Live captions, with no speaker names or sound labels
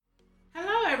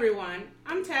everyone.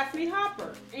 I'm Taffany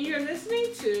Hopper, and you're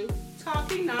listening to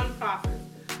Talking Nonprofits,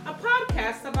 a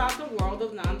podcast about the world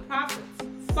of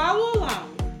nonprofits. Follow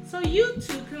along so you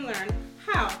too can learn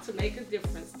how to make a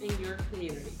difference in your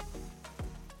community.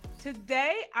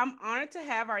 Today, I'm honored to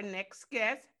have our next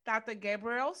guest, Dr.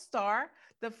 Gabrielle Starr,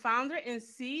 the founder and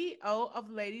CEO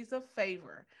of Ladies of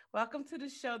Favor. Welcome to the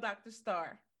show, Dr.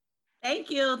 Starr.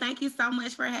 Thank you. Thank you so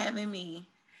much for having me.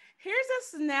 Here's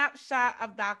a snapshot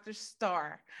of Dr.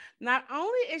 Starr. Not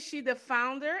only is she the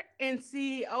founder and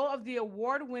CEO of the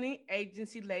award-winning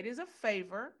agency Ladies of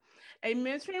Favor, a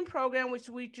mentoring program which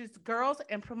reaches girls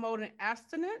and promoting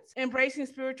abstinence, embracing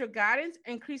spiritual guidance,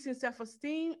 increasing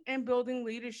self-esteem, and building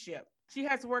leadership. She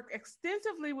has worked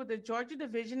extensively with the Georgia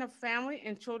Division of Family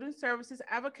and Children's Services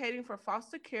advocating for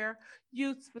foster care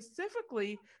youth,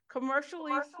 specifically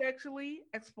commercially sexually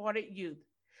exploited youth.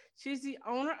 She's the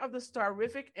owner of the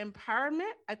Starrific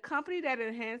Empowerment, a company that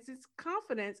enhances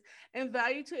confidence and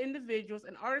value to individuals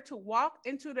in order to walk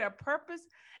into their purpose.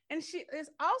 And she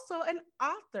is also an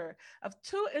author of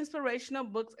two inspirational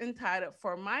books entitled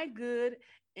For My Good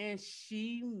and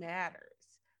She Matters.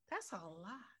 That's a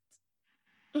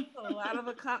lot. A lot of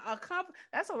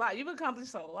that's a lot. You've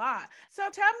accomplished a lot. So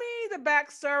tell me the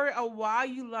backstory of why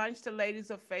you launched the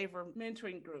Ladies of Favor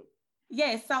mentoring group.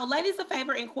 Yes, so Ladies of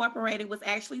Favor Incorporated was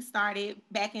actually started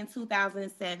back in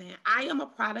 2007. I am a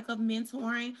product of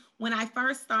mentoring. When I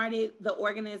first started the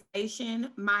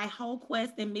organization, my whole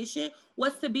quest and mission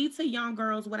was to be to young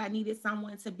girls what I needed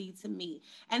someone to be to me.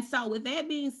 And so, with that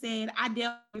being said, I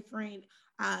dealt with different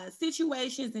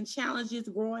situations and challenges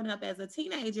growing up as a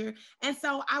teenager. And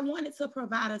so I wanted to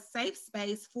provide a safe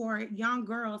space for young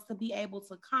girls to be able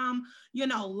to come,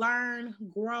 learn,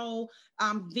 grow,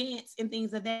 vent, and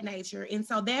things of that nature. And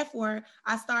so therefore,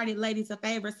 I started Ladies of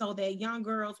Favor so that young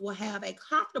girls will have a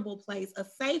comfortable place, a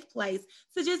safe place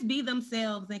to just be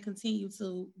themselves and continue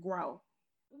to grow.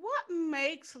 What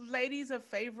makes Ladies of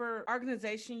Favor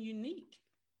organization unique?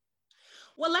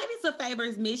 Well, Ladies of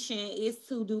Favor's mission is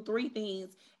to do three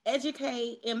things: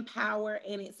 educate, empower,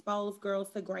 and expose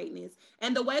girls to greatness.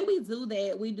 And the way we do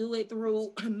that, we do it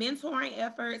through mentoring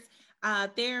efforts,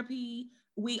 therapy.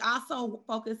 We also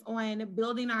focus on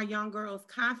building our young girls'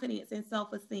 confidence and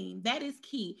self esteem. That is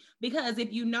key because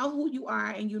if you know who you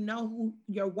are and you know who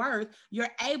your worth, you're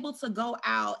able to go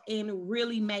out and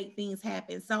really make things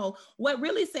happen. So, what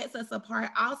really sets us apart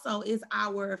also is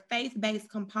our faith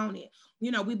based component.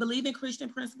 We believe in Christian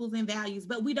principles and values,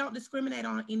 but we don't discriminate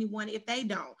on anyone if they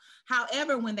don't.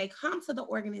 However, when they come to the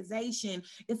organization,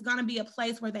 it's going to be a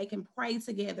place where they can pray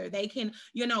together. They can,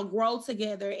 grow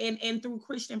together and through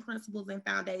Christian principles and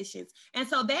foundations. And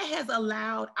so that has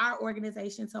allowed our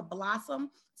organization to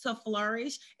blossom, to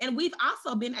flourish. And we've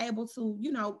also been able to,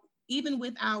 even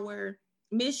with our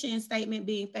mission statement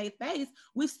being faith-based,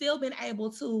 we've still been able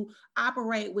to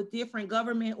operate with different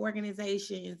government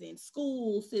organizations and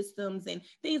school systems and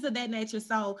things of that nature.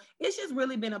 So it's just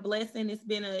really been a blessing. It's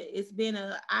been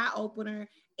a eye-opener,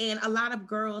 and a lot of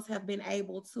girls have been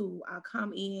able to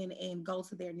come in and go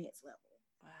to their next level.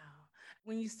 Wow.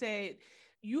 When you said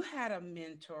you had a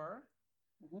mentor,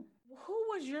 Mhm. who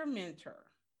was your mentor?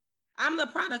 I'm the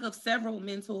product of several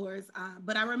mentors,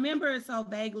 but I remember so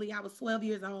vaguely. I was 12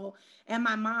 years old, and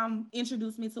my mom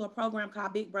introduced me to a program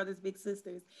called Big Brothers Big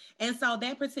Sisters. And so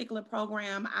that particular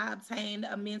program, I obtained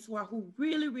a mentor who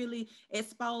really, really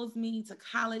exposed me to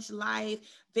college life,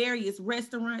 various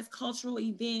restaurants, cultural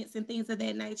events, and things of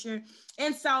that nature.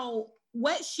 And so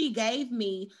what she gave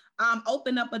me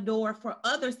opened up a door for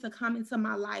others to come into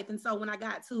my life. And so when I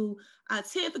got to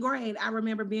 10th grade, I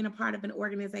remember being a part of an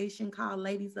organization called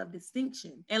Ladies of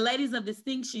Distinction. And Ladies of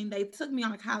Distinction, they took me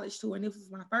on a college tour, and this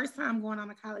was my first time going on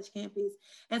a college campus.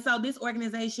 And so this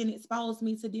organization exposed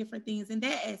me to different things in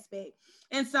that aspect.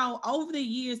 And so over the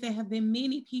years, there have been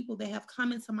many people that have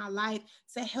come into my life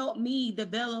to help me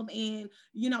develop and,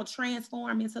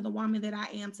 transform into the woman that I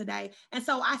am today. And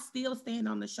so I still stand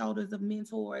on the shoulders of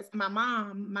mentors. My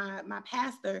mom, my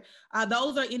pastor,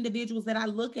 those are individuals that I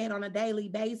look at on a daily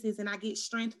basis and I get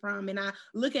strength from, and I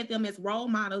look at them as role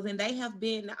models, and they have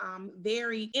been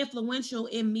very influential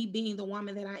in me being the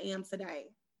woman that I am today.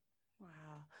 Wow.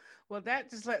 Well, that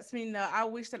just lets me know. I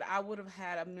wish that I would have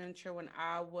had a mentor when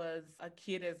I was a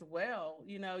kid as well.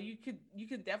 You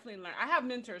could definitely learn. I have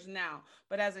mentors now,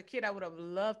 but as a kid, I would have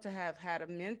loved to have had a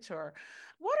mentor.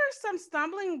 What are some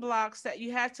stumbling blocks that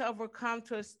you had to overcome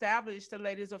to establish the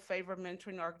Ladies of Favor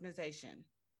mentoring organization?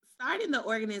 Starting the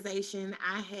organization,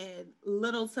 I had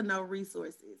little to no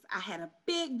resources. I had a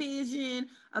big vision,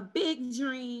 a big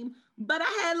dream, but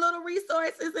I had little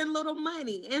resources and little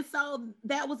money. And so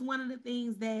that was one of the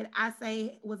things that I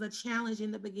say was a challenge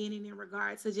in the beginning in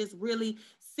regards to just really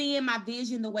seeing my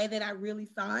vision the way that I really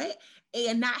saw it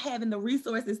and not having the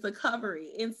resources to cover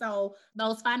it. And so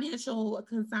those financial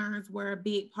concerns were a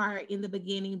big part in the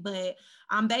beginning, but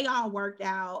they all worked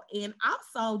out. And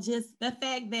also just the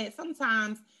fact that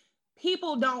sometimes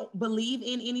people don't believe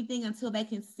in anything until they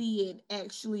can see it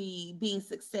actually being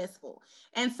successful.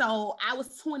 And so I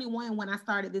was 21 when I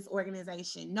started this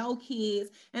organization, no kids.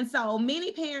 And so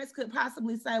many parents could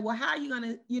possibly say, well, how are you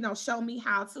going to, show me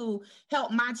how to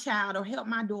help my child or help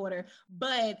my daughter?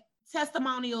 But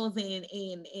testimonials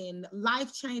and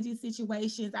life-changing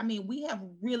situations. I mean, we have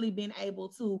really been able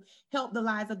to help the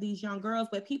lives of these young girls,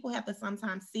 but people have to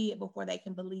sometimes see it before they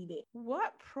can believe it.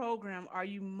 What program are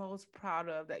you most proud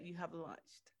of that you have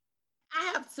launched?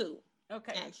 I have two,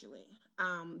 Okay. actually.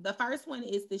 The first one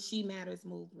is the She Matters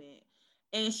movement.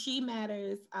 And She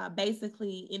Matters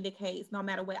basically indicates no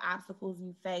matter what obstacles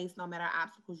you face, no matter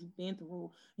obstacles you've been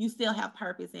through, you still have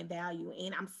purpose and value.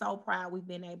 And I'm so proud we've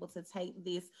been able to take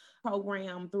this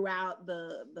program throughout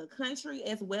the country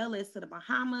as well as to the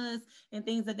Bahamas and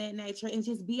things of that nature, and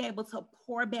just be able to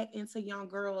pour back into young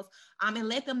girls and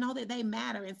let them know that they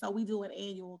matter. And so we do an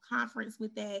annual conference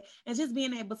with that, and just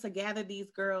being able to gather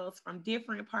these girls from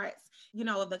different parts,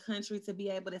 of the country to be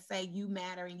able to say you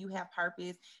matter and you have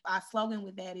purpose. Our slogan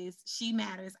with that is She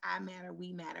Matters, I Matter,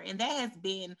 We Matter. And that has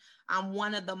been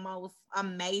one of the most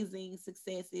amazing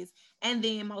successes. And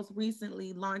then most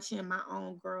recently launching my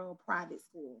own girl private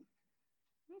school.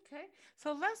 Okay.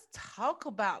 So let's talk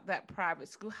about that private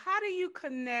school. How do you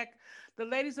connect the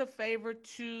Ladies of Favor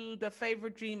to the Favor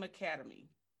Dream Academy?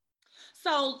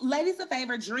 So, Ladies of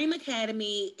Favor Dream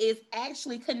Academy is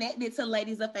actually connected to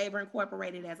Ladies of Favor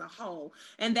Incorporated as a whole,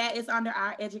 and that is under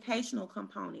our educational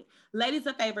component. Ladies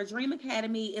of Favor Dream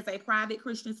Academy is a private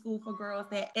Christian school for girls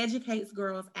that educates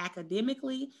girls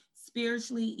academically,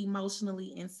 spiritually,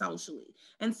 emotionally, and socially.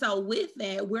 And so, with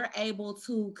that, we're able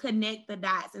to connect the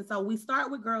dots. And so, we start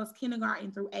with girls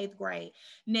kindergarten through eighth grade.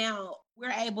 Now,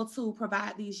 we're able to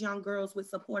provide these young girls with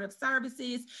supportive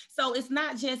services. So it's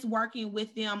not just working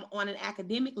with them on an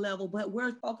academic level, but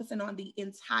we're focusing on the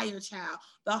entire child,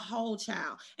 the whole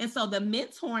child. And so the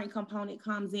mentoring component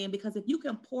comes in because if you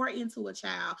can pour into a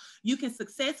child, you can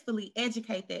successfully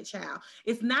educate that child.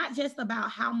 It's not just about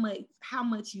how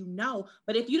much you know,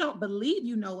 but if you don't believe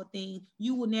you know a thing,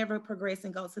 you will never progress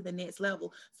and go to the next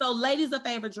level. So Ladies of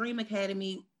Favor Dream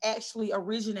Academy actually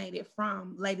originated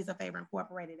from Ladies of Favor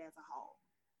Incorporated as a whole.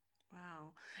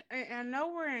 Wow. And I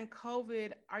know we're in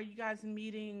COVID. Are you guys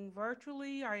meeting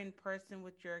virtually or in person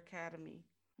with your academy?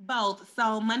 Both.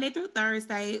 So Monday through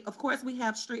Thursday, of course, we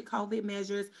have strict COVID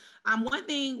measures.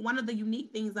 One of the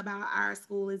unique things about our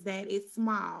school is that it's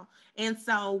small, and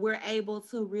so we're able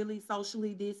to really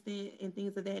socially distance and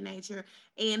things of that nature.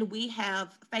 And we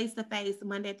have face to face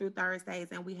Monday through Thursdays,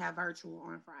 and we have virtual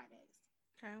on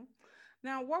Fridays. Okay.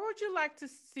 Now, where would you like to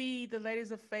see the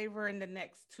Ladies of Favor in the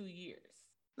next 2 years?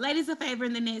 Ladies of Favor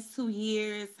in the next 2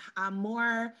 years,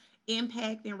 more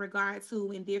impact in regard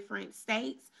to in different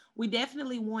states. We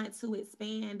definitely want to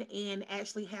expand and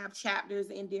actually have chapters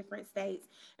in different states.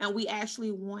 And we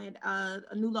actually want a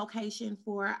new location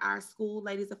for our school,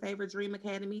 Ladies of Favor Dream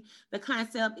Academy. The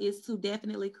concept is to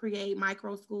definitely create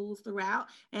micro schools throughout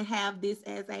and have this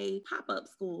as a pop-up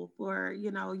school for,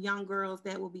 young girls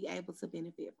that will be able to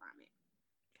benefit from it.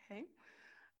 Okay.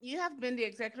 You have been the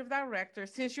executive director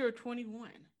since you were 21.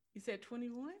 You said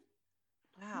 21?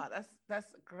 Wow, that's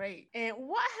great. And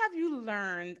what have you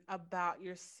learned about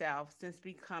yourself since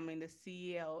becoming the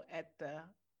CEO at the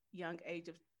young age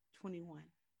of 21?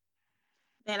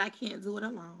 That I can't do it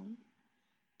alone,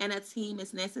 and a team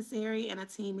is necessary and a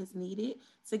team is needed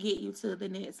to get you to the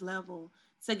next level.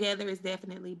 Together is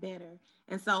definitely better.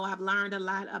 And so I've learned a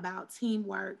lot about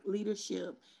teamwork,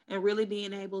 leadership, and really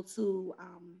being able to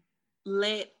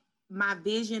let my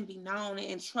vision be known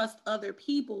and trust other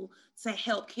people to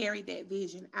help carry that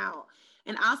vision out.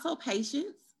 And also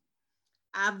patience.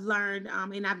 I've learned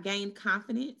and I've gained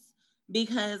confidence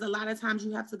because a lot of times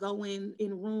you have to go in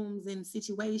rooms and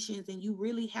situations and you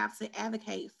really have to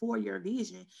advocate for your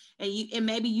vision, and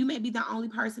maybe you may be the only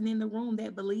person in the room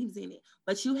that believes in it,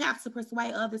 but you have to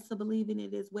persuade others to believe in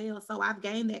it as well. So I've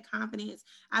gained that confidence,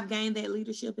 I've gained that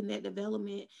leadership and that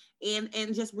development,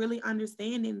 and just really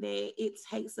understanding that it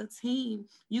takes a team.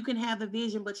 You can have a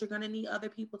vision, but you're going to need other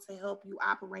people to help you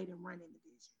operate and run in the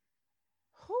vision.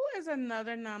 Who is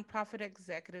another nonprofit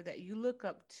executive that you look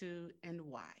up to and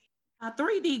why?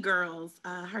 3D Girls.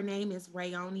 Her name is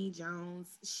Rayoni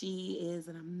Jones. She is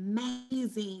an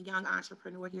amazing young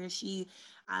entrepreneur here. She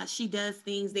does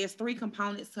things. There's 3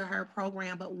 components to her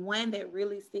program, but one that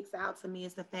really sticks out to me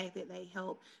is the fact that they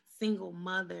help single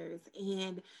mothers,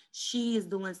 and she is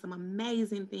doing some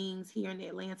amazing things here in the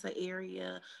Atlanta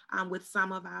area with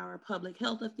some of our public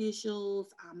health officials,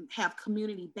 have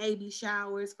community baby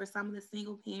showers for some of the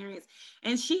single parents,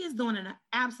 and she is doing an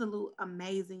absolute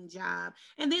amazing job.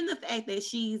 And then the fact that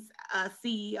she's a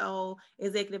CEO,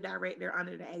 executive director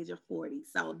under the age of 40.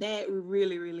 So that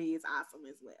really, really is awesome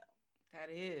as well.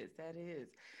 That is.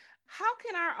 How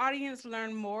can our audience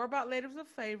learn more about Ladies of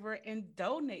Favor and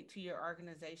donate to your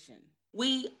organization?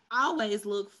 We always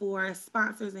look for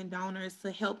sponsors and donors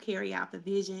to help carry out the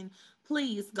vision.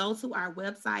 Please go to our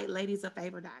website,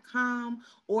 ladiesoffavor.com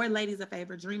or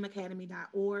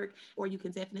ladiesoffavordreamacademy.org, or you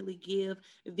can definitely give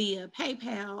via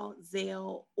PayPal,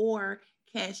 Zelle, or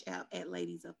Cash App at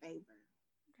Ladies of Favor.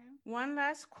 Okay. One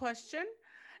last question.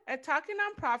 At Talking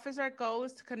Nonprofits, our goal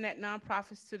is to connect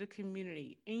nonprofits to the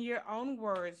community. In your own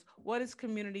words, what is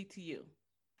community to you?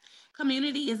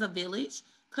 Community is a village.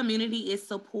 Community is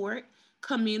support.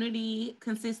 Community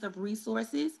consists of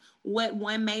resources. What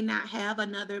one may not have,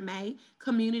 another may.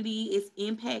 Community is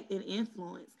impact and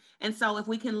influence. And so if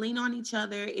we can lean on each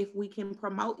other, if we can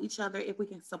promote each other, if we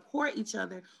can support each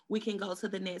other, we can go to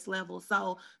the next level.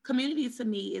 So community to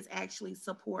me is actually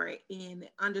support in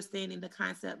understanding the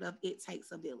concept of it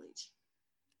takes a village.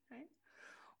 Okay.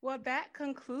 Well, that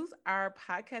concludes our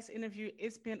podcast interview.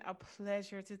 It's been a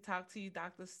pleasure to talk to you,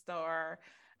 Dr. Starr.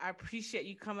 I appreciate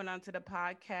you coming onto the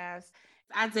podcast.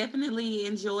 I definitely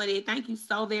enjoyed it. Thank you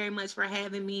so very much for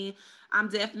having me. I'm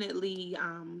definitely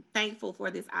thankful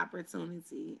for this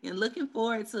opportunity and looking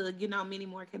forward to, many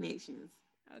more connections.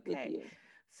 Okay. With you.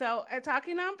 So at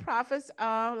Talking Nonprofits,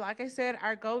 like I said,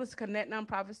 our goal is to connect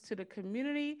nonprofits to the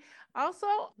community. Also,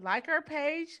 like our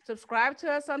page, subscribe to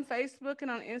us on Facebook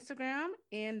and on Instagram.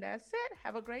 And that's it.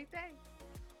 Have a great day.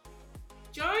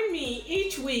 Join me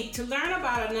each week to learn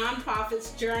about a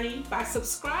nonprofit's journey by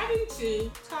subscribing to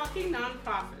Talking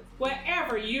Nonprofits,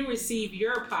 wherever you receive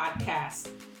your podcast.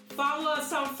 Follow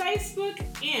us on Facebook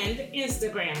and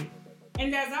Instagram.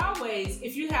 And as always,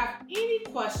 if you have any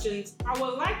questions or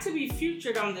would like to be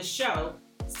featured on the show,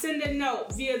 send a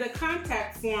note via the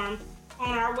contact form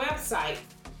on our website.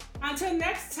 Until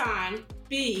next time,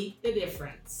 be the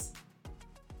difference.